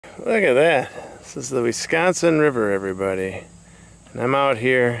Look at that. This is the Wisconsin River, everybody. And I'm out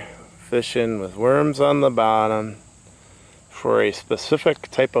here fishing with worms on the bottom for a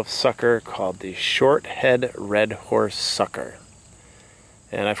specific type of sucker called the Shorthead Redhorse sucker.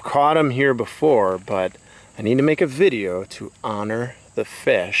 And I've caught them here before, but I need to make a video to honor the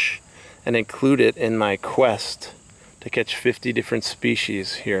fish and include it in my quest to catch 50 different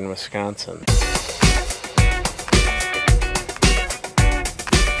species here in Wisconsin.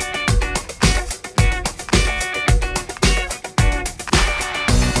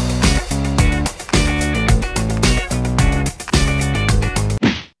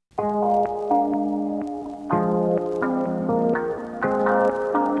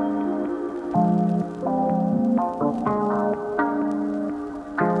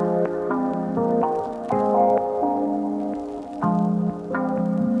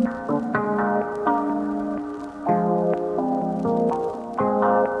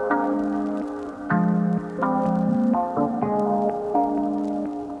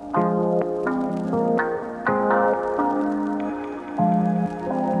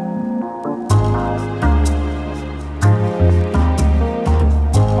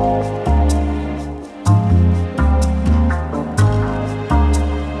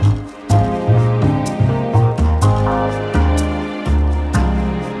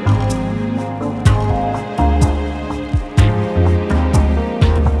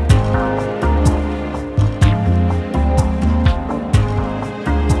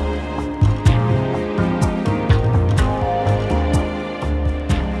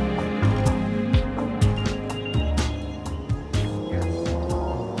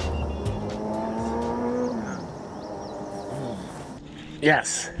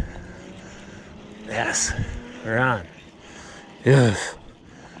 Yes. Yes. We're on. Yes.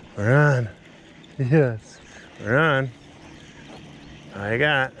 We're on. Yes. We're on. I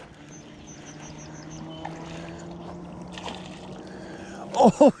got.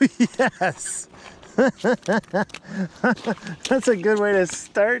 Oh, yes. That's a good way to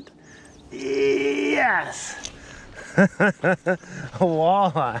start. Yes. A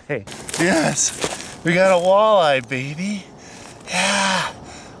walleye. Yes. We got a walleye, baby. Yeah,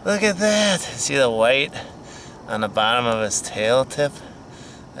 look at that. See the white on the bottom of his tail tip?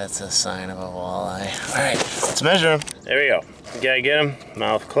 That's a sign of a walleye. All right, let's measure him. There we go. You gotta get him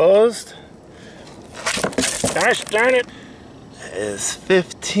mouth closed. Gosh darn it. That is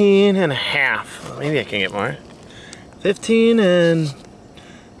 15 and a half. Maybe I can get more. 15 and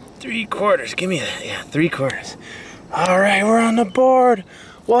 3/4. Give me that. Yeah, 3/4. All right, we're on the board.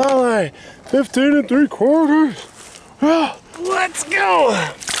 Walleye, 15 and 3/4. Oh. Let's go!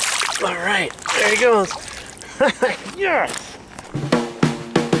 All right, there he goes. Yes!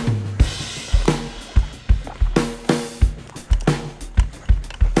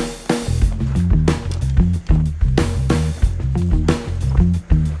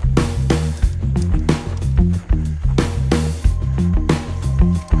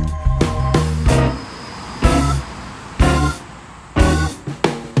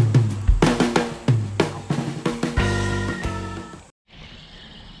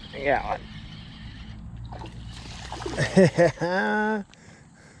 I got one.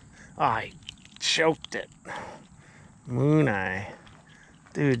 Oh, I choked it. Moon eye.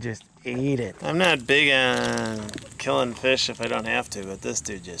 Dude just ate it. I'm not big on killing fish if I don't have to, but this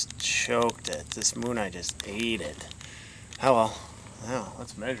dude just choked it. This moon eye just ate it. Oh well. Now,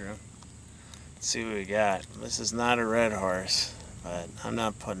 let's measure him. Let's see what we got. This is not a Redhorse, but I'm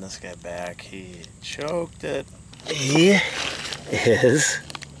not putting this guy back. He choked it. He is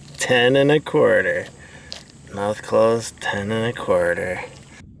 10 and 1/4. Mouth closed, 10 and 1/4.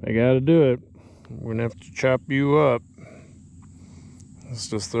 I gotta do it. We're gonna have to chop you up. That's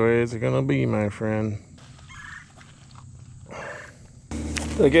just the way it's gonna be, my friend.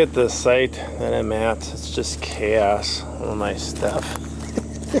 Look at the site that I'm at. It's just chaos. All my stuff.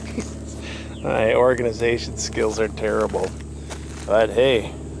 My organization skills are terrible. But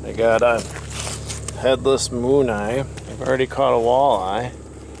hey, I got a headless moon eye. I've already caught a walleye.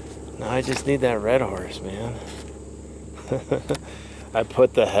 Now I just need that Redhorse, man. I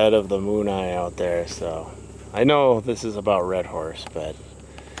put the head of the moon eye out there, so I know this is about Redhorse, but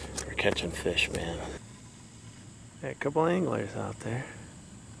we're catching fish, man. Got a couple anglers out there.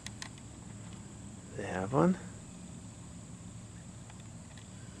 They have one?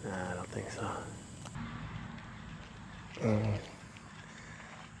 Nah, I don't think so.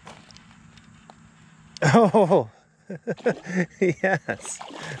 Oh, yes.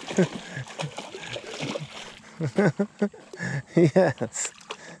 Yes.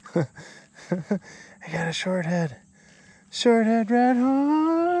 I got a Shorthead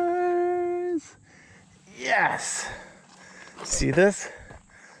Redhorse. Yes! See this?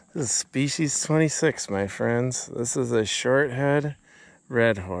 This is species 26, my friends. This is a Shorthead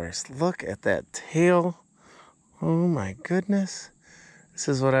Redhorse. Look at that tail. Oh my goodness. This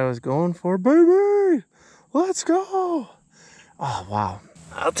is what I was going for, baby! Let's go! Oh, wow.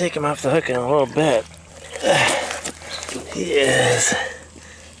 I'll take him off the hook in a little bit. He is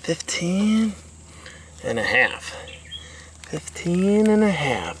 15 and a half. 15 and a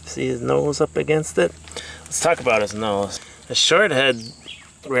half. See his nose up against it? Let's talk about his nose. The Shorthead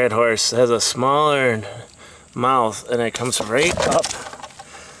Redhorse has a smaller mouth, and it comes right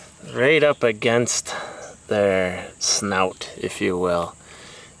up against their snout, if you will.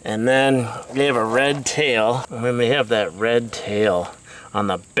 And then they have a red tail, and then they have that red tail on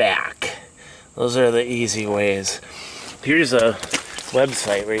the back. Those are the easy ways. Here's a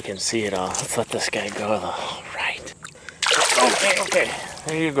website where you can see it all. Let's let this guy go though. All right. Okay.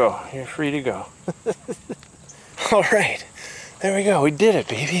 There you go. You're free to go. All right. There we go. We did it,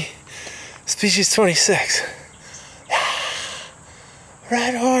 baby. Species 26.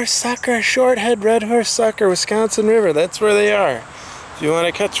 Redhorse sucker, Shorthead Redhorse sucker, Wisconsin River. That's where they are. If you want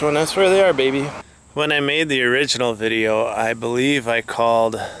to catch one, that's where they are, baby. When I made the original video, I believe I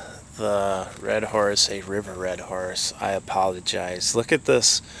called the Redhorse a river redhorse. I apologize. Look at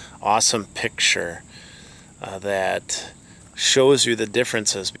this awesome picture that shows you the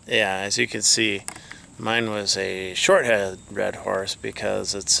differences. Yeah, as you can see, mine was a Shorthead Redhorse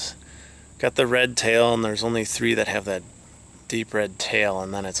because it's got the red tail, and there's only 3 that have that deep red tail,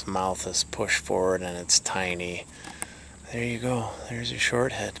 and then its mouth is pushed forward and it's tiny. There you go. There's your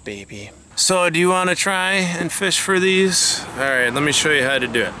Shorthead, baby. So do you want to try and fish for these? Alright, let me show you how to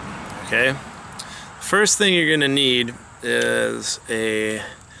do it. Okay? First thing you're going to need is a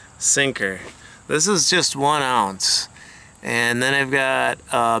sinker. This is just 1 ounce. And then I've got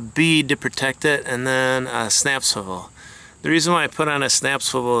a bead to protect it, and then a snap swivel. The reason why I put on a snap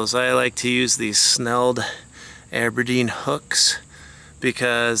swivel is I like to use these snelled Aberdeen hooks,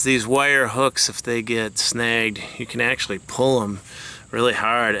 because these wire hooks, if they get snagged, you can actually pull them really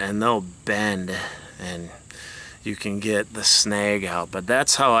hard and they'll bend and you can get the snag out. But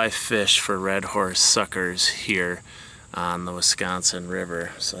that's how I fish for redhorse suckers here on the Wisconsin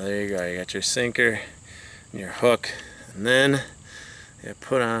River. So there you go. You got your sinker and your hook, and then you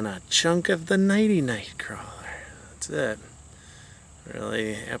put on a chunk of the nighty night crawler. That's it.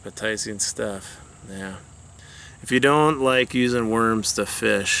 Really appetizing stuff. Yeah. If you don't like using worms to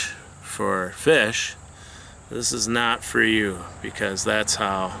fish for fish, this is not for you, because that's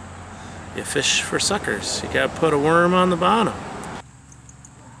how you fish for suckers. You gotta put a worm on the bottom.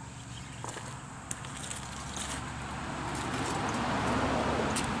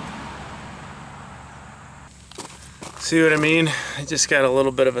 See what I mean? I just got a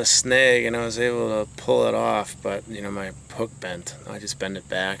little bit of a snag and I was able to pull it off, but you know, my hook bent. I just bend it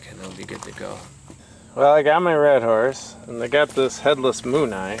back and it'll be good to go. Well, I got my Redhorse and I got this headless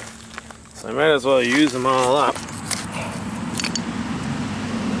moon eye, so I might as well use them all up.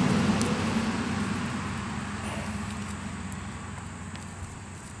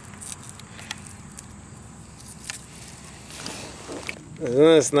 Isn't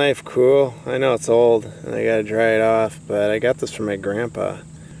this knife cool? I know it's old and I gotta dry it off, but I got this from my grandpa.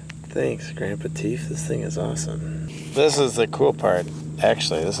 Thanks, Grandpa Teeth. This thing is awesome. This is the cool part.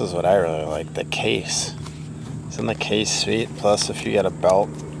 Actually, this is what I really like, the case. Isn't the case sweet? Plus, if you got a belt,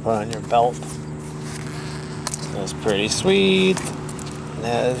 put on your belt. That's pretty sweet.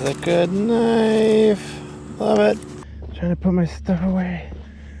 That is a good knife. Love it. Trying to put my stuff away.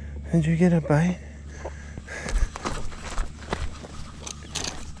 Did you get a bite?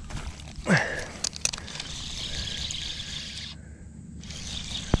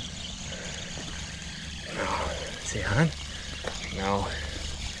 Is he on? No.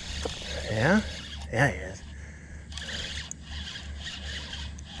 Yeah? Yeah, he is.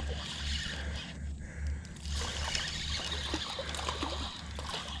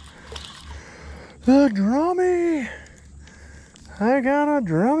 The drummy! I got a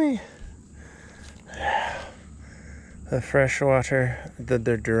drummy. The freshwater did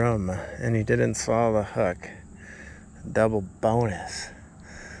their drum, and he didn't swallow the hook. Double bonus.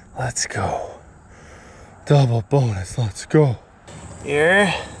 Let's go. Double bonus, let's go.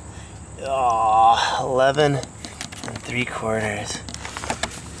 Here, 11 3/4.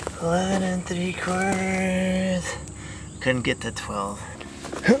 11 3/4. Couldn't get to 12.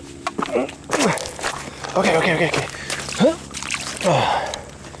 Okay.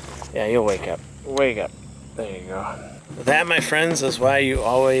 Yeah, you'll wake up. Wake up. There you go. That, my friends, is why you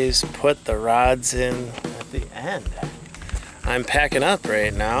always put the rods in at the end. I'm packing up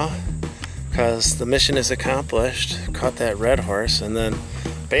right now. because the mission is accomplished. Caught that red horse, and then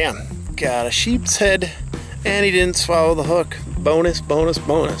bam, got a sheep's head, and he didn't swallow the hook. Bonus, bonus,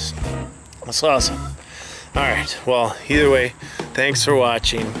 bonus. That's awesome. All right, well, either way, thanks for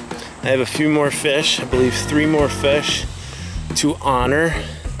watching. I have a few more fish, I believe 3 more fish to honor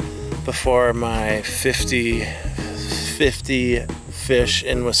before my 50 fish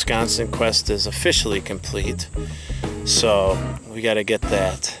in Wisconsin quest is officially complete. So we got to get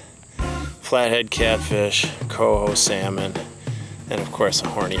that flathead catfish, coho salmon, and of course a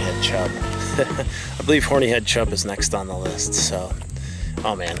hornyhead chub. I believe hornyhead chub is next on the list. So,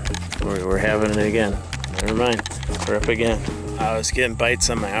 oh man, we're having it again. Never mind, we're up again. I was getting bites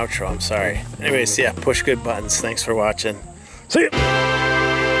on my outro, I'm sorry. Anyways, yeah, push good buttons. Thanks for watching. See ya!